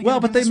I'm only. Well,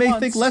 but they may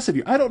think less of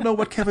you. I don't know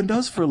what Kevin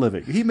does for a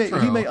living. He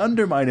may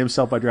undermine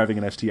himself by driving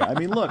an STI. I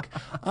mean, look,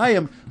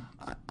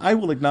 I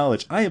will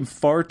acknowledge I am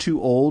far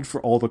too old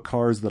for all the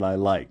cars that I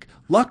like.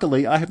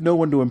 Luckily, I have no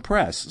one to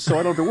impress, so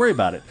I don't have to worry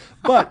about it.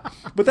 But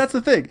that's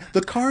the thing.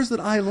 The cars that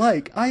I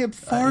like, I am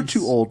far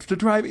too old to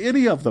drive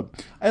any of them.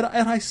 And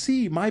I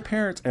see my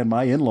parents and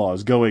my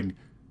in-laws going,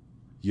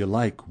 "You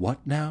like what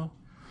now?"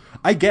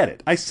 I get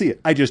it. I see it.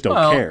 I just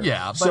don't care.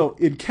 Yeah, so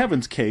in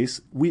Kevin's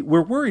case,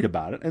 we're worried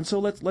about it, and so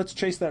let's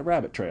chase that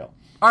rabbit trail.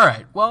 All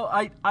right. Well,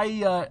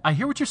 I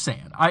hear what you're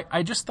saying.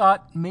 I just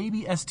thought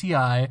maybe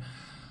STI,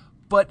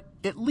 but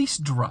at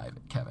least drive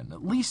it, Kevin.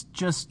 At least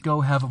just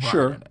go have a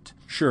ride in it.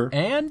 Sure.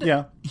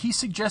 And he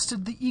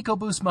suggested the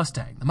Ecoboost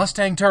Mustang, the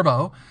Mustang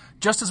Turbo,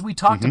 just as we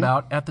talked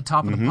about at the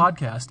top of the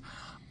podcast.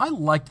 I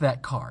liked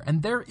that car,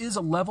 and there is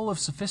a level of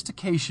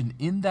sophistication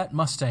in that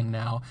Mustang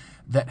now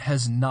that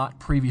has not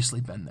previously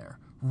been there.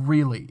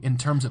 Really, in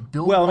terms of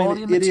build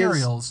quality and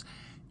materials,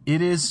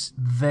 it is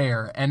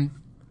there. And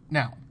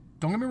now,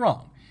 don't get me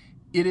wrong,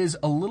 it is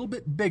a little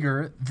bit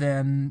bigger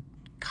than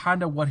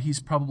kind of what he's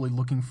probably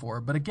looking for.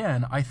 But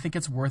again, I think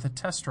it's worth a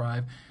test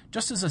drive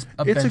just as a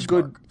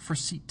benchmark for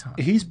seat time.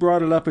 He's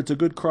brought it up. It's a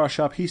good cross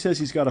shop. He says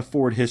he's got a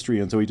Ford history,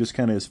 and so he just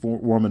kind of is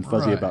warm and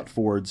fuzzy about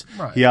Fords.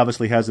 Right. He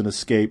obviously has an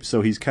Escape,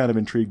 so he's kind of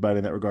intrigued by it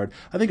in that regard.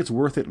 I think it's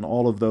worth it in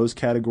all of those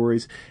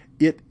categories.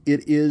 It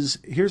is.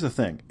 Here's the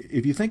thing.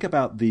 If you think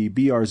about the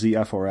BRZ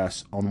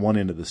FRS on one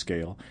end of the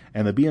scale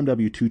and the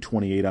BMW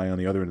 228i on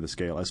the other end of the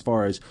scale, as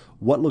far as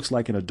what looks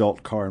like an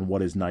adult car and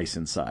what is nice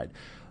inside,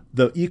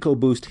 the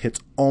EcoBoost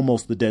hits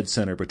almost the dead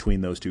center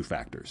between those two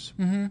factors.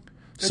 Mm-hmm.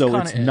 So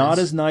it's not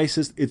as nice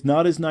as the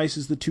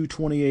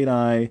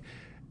 228i,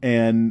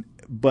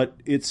 but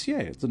it's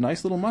a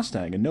nice little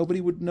Mustang, and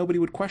nobody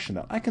would question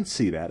that. I can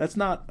see that. That's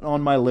not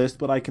on my list,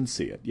 but I can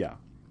see it. Yeah.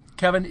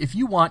 Kevin, if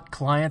you want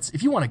clients,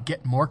 if you want to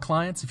get more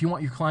clients, if you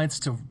want your clients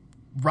to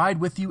ride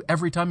with you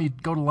every time you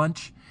go to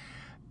lunch,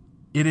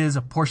 it is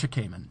a Porsche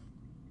Cayman.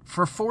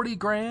 For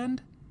 $40,000,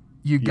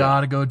 you got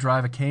to go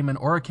drive a Cayman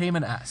or a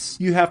Cayman S.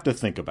 You have to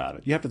think about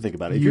it.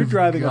 If you're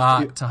driving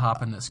to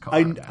hop in this car.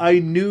 I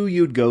knew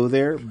you'd go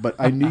there, but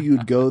I knew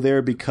you'd go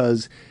there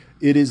because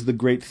it is the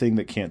great thing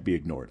that can't be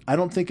ignored. I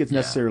don't think it's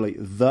necessarily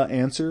the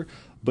answer,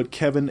 but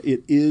Kevin,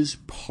 it is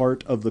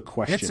part of the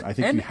question. I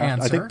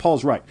think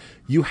Paul's right.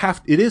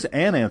 It is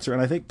an answer,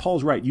 and I think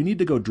Paul's right. You need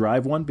to go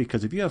drive one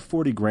because if you have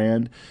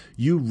 $40,000,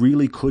 you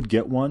really could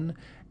get one.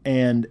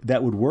 And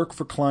that would work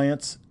for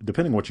clients.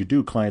 Depending on what you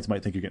do, clients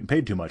might think you're getting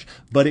paid too much.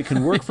 But it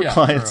can work for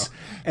clients.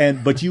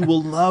 But you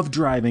will love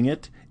driving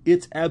it.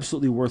 It's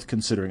absolutely worth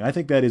considering. I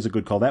think that is a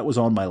good call. That was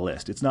on my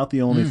list. It's not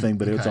the only thing,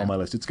 but it's on my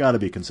list. It's got to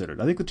be considered.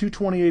 I think the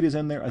 228 is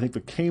in there. I think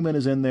the Cayman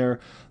is in there.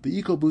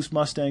 The EcoBoost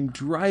Mustang,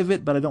 drive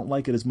it, but I don't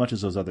like it as much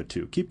as those other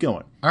two. Keep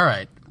going. All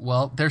right.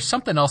 Well, there's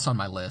something else on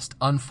my list.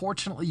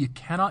 Unfortunately, you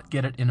cannot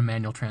get it in a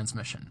manual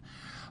transmission.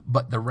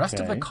 But the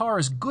rest of the car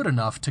is good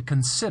enough to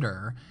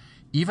consider.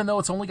 Even though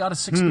it's only got a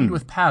 6-speed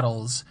with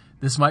paddles,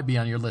 this might be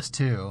on your list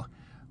too.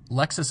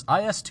 Lexus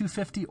IS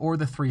 250 or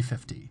the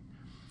 350.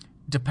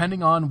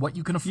 Depending on what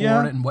you can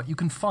afford and what you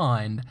can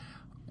find,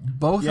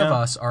 both of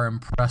us are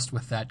impressed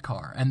with that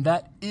car. And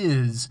that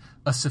is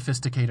a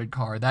sophisticated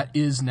car. That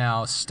is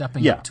now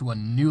stepping up to a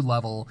new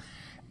level.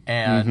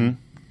 And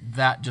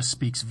that just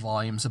speaks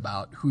volumes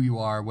about who you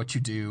are, what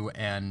you do,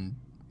 and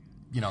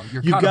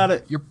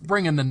you're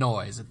bringing the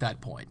noise at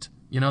that point.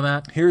 You know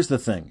that? Here's the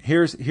thing.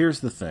 Here's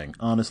the thing.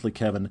 Honestly,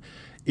 Kevin,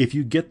 if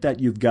you get that,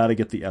 you've got to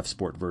get the F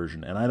Sport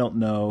version. And I don't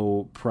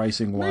know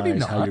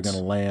pricing-wise how you're going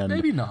to land.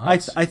 Maybe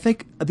not. I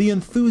think the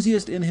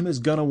enthusiast in him is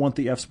going to want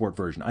the F Sport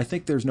version. I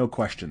think there's no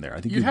question there.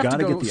 I think you've got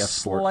to get the F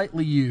Sport.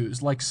 Slightly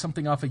used, like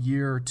something off a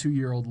year or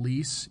 2-year-old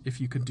lease,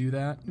 if you could do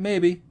that.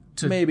 Maybe.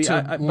 To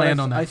land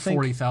on that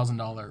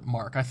 $40,000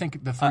 mark. I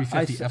think the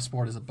 350 F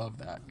Sport is above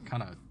that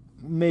kind of.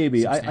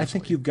 Maybe. I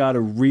think you've got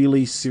to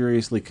really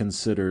seriously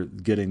consider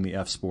getting the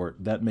F Sport.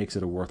 That makes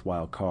it a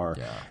worthwhile car.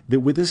 Yeah.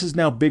 This is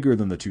now bigger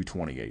than the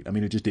 228. I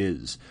mean, it just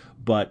is.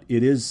 But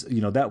it is,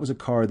 that was a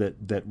car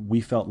that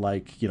we felt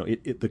like,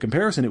 the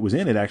comparison it was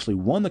in, it actually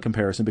won the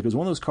comparison because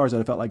one of those cars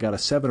that I felt like got a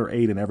 7 or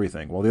 8 in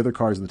everything, while the other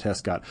cars in the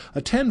test got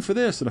a 10 for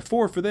this and a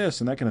 4 for this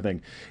and that kind of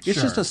thing.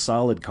 It's just a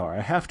solid car. I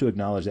have to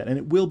acknowledge that. And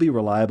it will be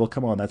reliable.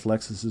 Come on, that's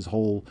Lexus's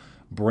whole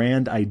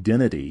brand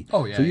identity.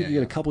 Oh, yeah. So you can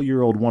get a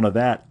couple-year-old one of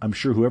that. I'm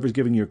sure whoever's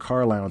giving you your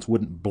car allowance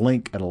wouldn't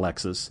blink at a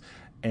Lexus.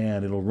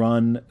 and it'll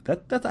run.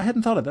 That I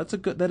hadn't thought of.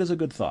 That is a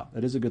good thought.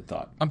 That is a good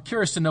thought. I'm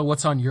curious to know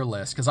what's on your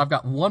list, because I've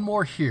got one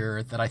more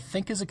here that I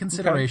think is a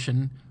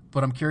consideration. Okay.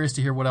 But I'm curious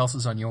to hear what else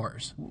is on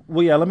yours.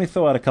 Well, yeah, let me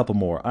throw out a couple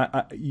more.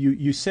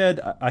 You said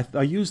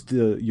I used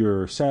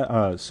your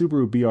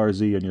Subaru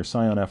BRZ and your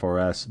Scion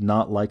FRS,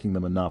 not liking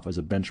them enough as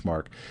a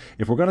benchmark.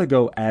 If we're going to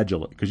go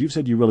agile, because you've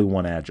said you really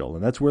want agile,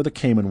 and that's where the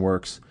Cayman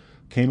works.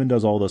 Cayman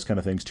does all those kind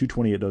of things.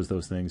 228 does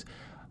those things.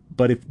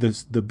 But if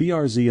the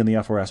BRZ and the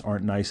FRS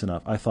aren't nice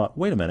enough, I thought,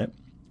 wait a minute,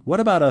 what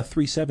about a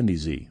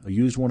 370Z, a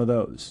used one of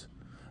those?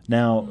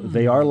 Now,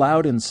 they are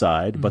loud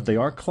inside, but they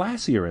are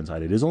classier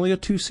inside. It is only a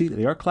 2-seat.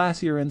 They are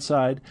classier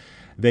inside.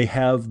 They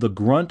have the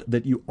grunt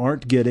that you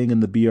aren't getting in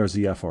the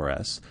BRZ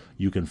FRS.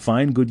 You can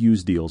find good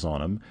used deals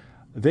on them.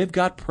 They've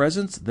got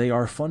presence. They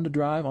are fun to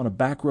drive. On a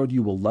back road,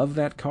 you will love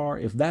that car.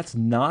 If that's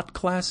not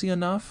classy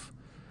enough,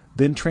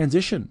 then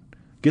transition.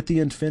 Get the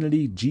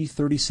Infiniti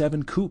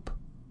G37 Coupe.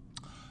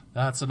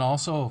 That's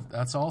also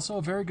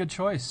a very good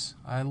choice.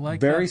 I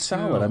like very that too.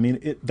 solid. I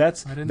mean,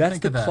 that's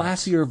the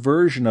classier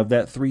version of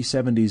that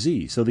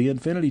 370Z. So the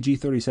Infiniti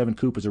G37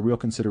 Coupe is a real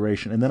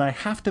consideration. And then I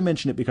have to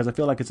mention it because I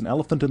feel like it's an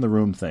elephant in the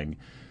room thing.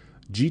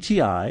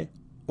 GTI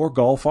or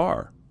Golf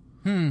R.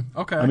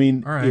 Okay. I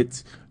mean, all right.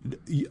 It's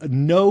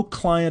no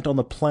client on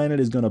the planet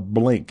is going to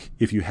blink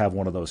if you have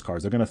one of those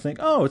cars. They're going to think,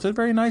 oh, it's a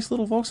very nice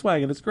little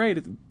Volkswagen. It's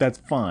great. That's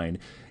fine.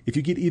 If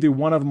you get either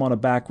one of them on a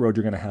back road,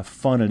 you're going to have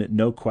fun in it,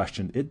 no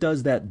question. It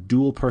does that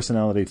dual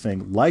personality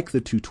thing like the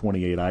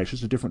 228i. It's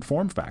just a different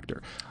form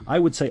factor. I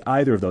would say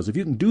either of those. If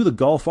you can do the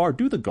Golf R,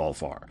 do the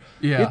Golf R.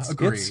 Yeah, it's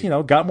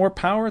got more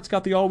power. It's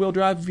got the all-wheel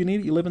drive if you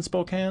need it. You live in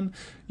Spokane.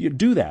 You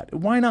do that.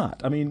 Why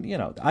not? I mean,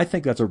 I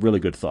think that's a really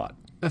good thought.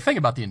 The thing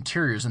about the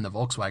interiors in the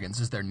Volkswagens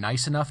is they're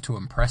nice enough to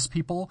impress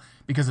people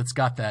because it's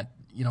got that,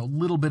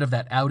 little bit of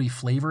that Audi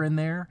flavor in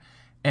there.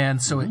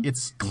 And so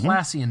it's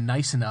classy and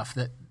nice enough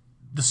that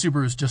the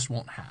Subarus just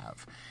won't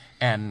have.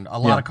 And a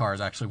lot of cars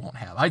actually won't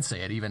have. I'd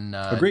say it even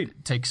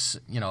takes,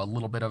 a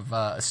little bit of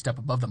a step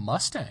above the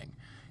Mustang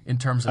in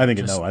terms of I think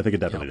it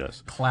definitely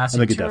does.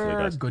 Classy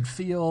interior, good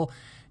feel.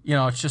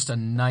 It's just a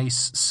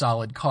nice,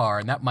 solid car,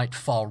 and that might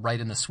fall right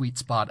in the sweet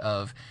spot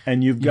of,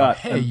 and you've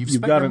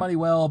spent your money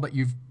well, but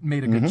you've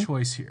made a good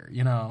choice here,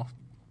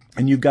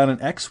 And you've got an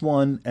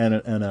X1 and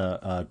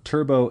a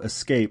turbo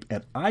Escape,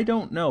 and I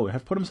don't know,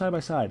 have put them side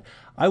by side.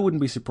 I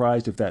wouldn't be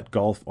surprised if that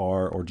Golf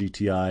R or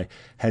GTI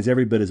has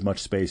every bit as much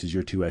space as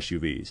your two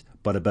SUVs,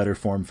 but a better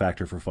form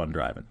factor for fun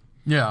driving.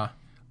 Yeah.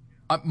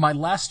 My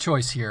last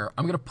choice here,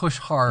 I'm going to push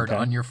hard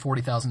on your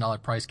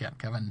 $40,000 price cap,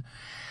 Kevin.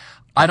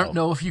 I don't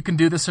know if you can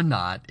do this or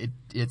not.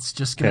 It's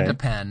just going to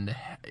depend.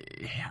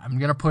 I'm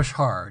going to push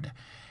hard.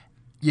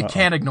 You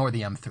can't ignore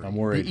the M3. I'm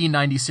worried. The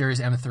E90 series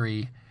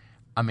M3.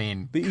 I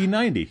mean, the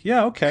E90.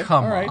 Yeah, okay.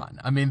 Come on.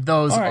 I mean,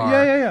 those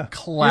are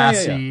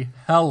classy. Yeah.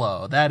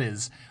 Hello. That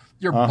is,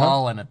 you're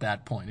balling at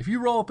that point. If you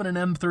roll up in an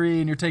M3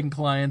 and you're taking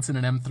clients in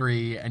an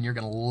M3 and you're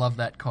going to love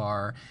that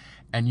car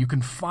and you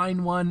can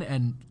find one,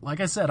 and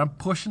like I said, I'm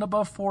pushing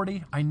above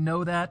 40. I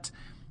know that.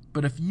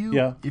 But if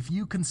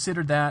you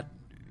consider that,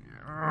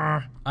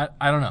 I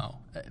don't know.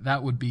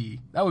 That would be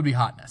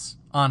hotness.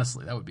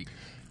 Honestly, that would be.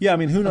 Yeah, I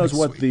mean, who knows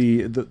what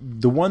the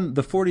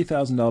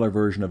 $40,000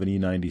 version of an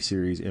E90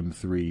 Series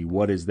M3?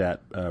 What is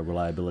that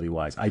reliability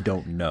wise? I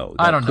don't know.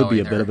 That I don't know. Could be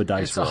either. a bit of a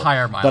dice roll. It's a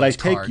higher mileage but I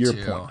take car your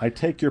too. point. I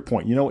take your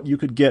point. You know what? You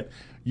could get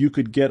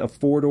a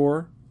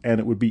 4-door, and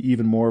it would be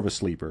even more of a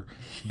sleeper.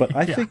 But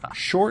I think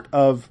short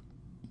of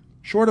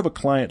a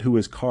client who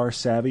is car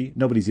savvy,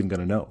 nobody's even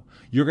going to know.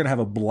 You're going to have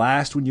a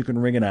blast when you can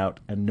ring it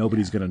out, and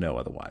nobody's going to know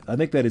otherwise. I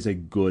think that is a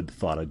good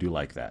thought. I do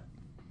like that.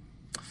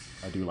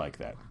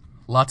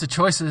 Lots of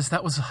choices.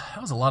 That was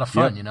a lot of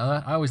fun.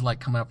 I always like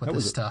coming up with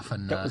this stuff,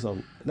 and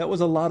that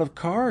was a lot of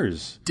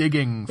cars.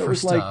 Digging for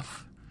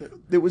stuff.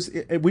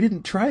 We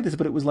didn't try this,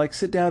 but it was like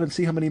sit down and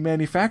see how many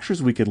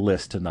manufacturers we could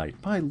list tonight.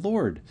 My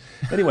Lord.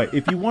 Anyway,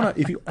 if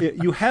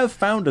you have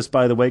found us,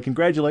 by the way,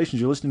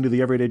 congratulations. You're listening to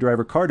the Everyday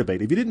Driver Car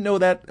Debate. If you didn't know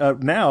that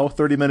now,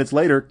 30 minutes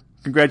later,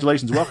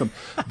 congratulations, welcome.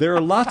 There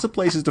are lots of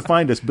places to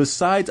find us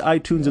besides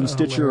iTunes and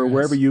Stitcher or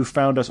wherever you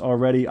found us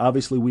already.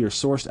 Obviously, we are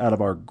sourced out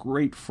of our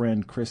great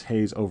friend Chris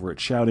Hayes over at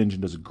Shout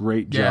Engine. Does a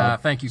great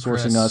job thank you,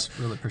 sourcing Chris. us.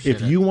 Really appreciate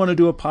it. If you want to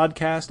do a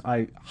podcast,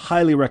 I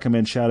highly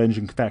recommend Shout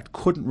Engine. In fact,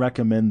 couldn't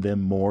recommend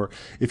them more.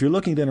 If you're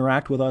looking to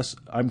interact with us,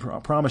 I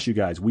promise you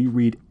guys, we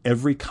read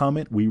every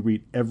comment. We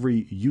read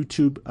every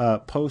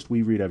YouTube post.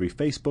 We read every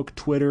Facebook,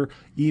 Twitter,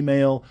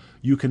 email.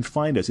 You can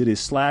find us. It is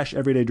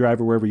 /EverydayDriver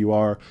wherever you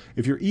are.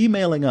 If you're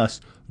emailing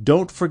us,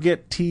 don't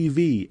forget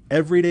TV,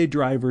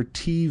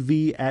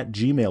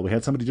 everydayDriverTV@gmail. We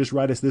had somebody just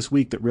write us this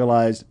week that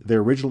realized their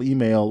original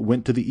email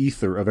went to the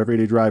ether of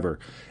Everyday Driver.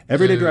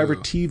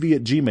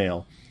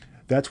 everydayDriverTV@gmail.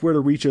 That's where to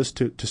reach us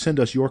to send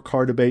us your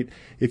car debate.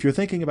 If you're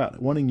thinking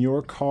about wanting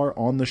your car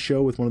on the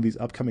show with one of these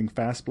upcoming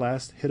Fast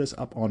Blasts, hit us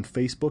up on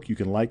Facebook. You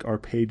can like our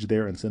page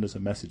there and send us a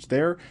message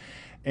there.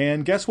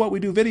 And guess what? We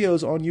do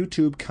videos on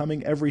YouTube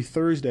coming every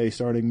Thursday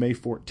starting May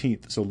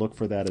 14th, so look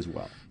for that as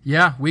well.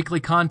 Yeah,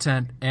 weekly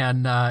content.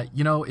 And,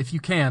 if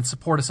you can,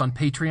 support us on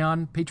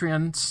Patreon.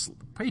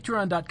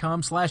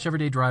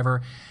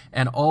 patreon.com/everydaydriver,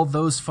 and all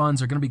those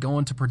funds are going to be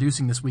going to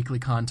producing this weekly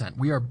content.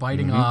 We are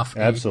biting off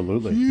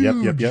absolutely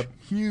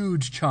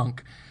huge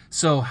chunk.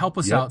 So help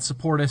us out,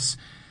 support us.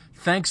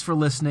 Thanks for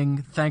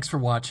listening. Thanks for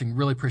watching.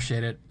 Really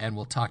appreciate it, and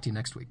we'll talk to you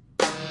next week.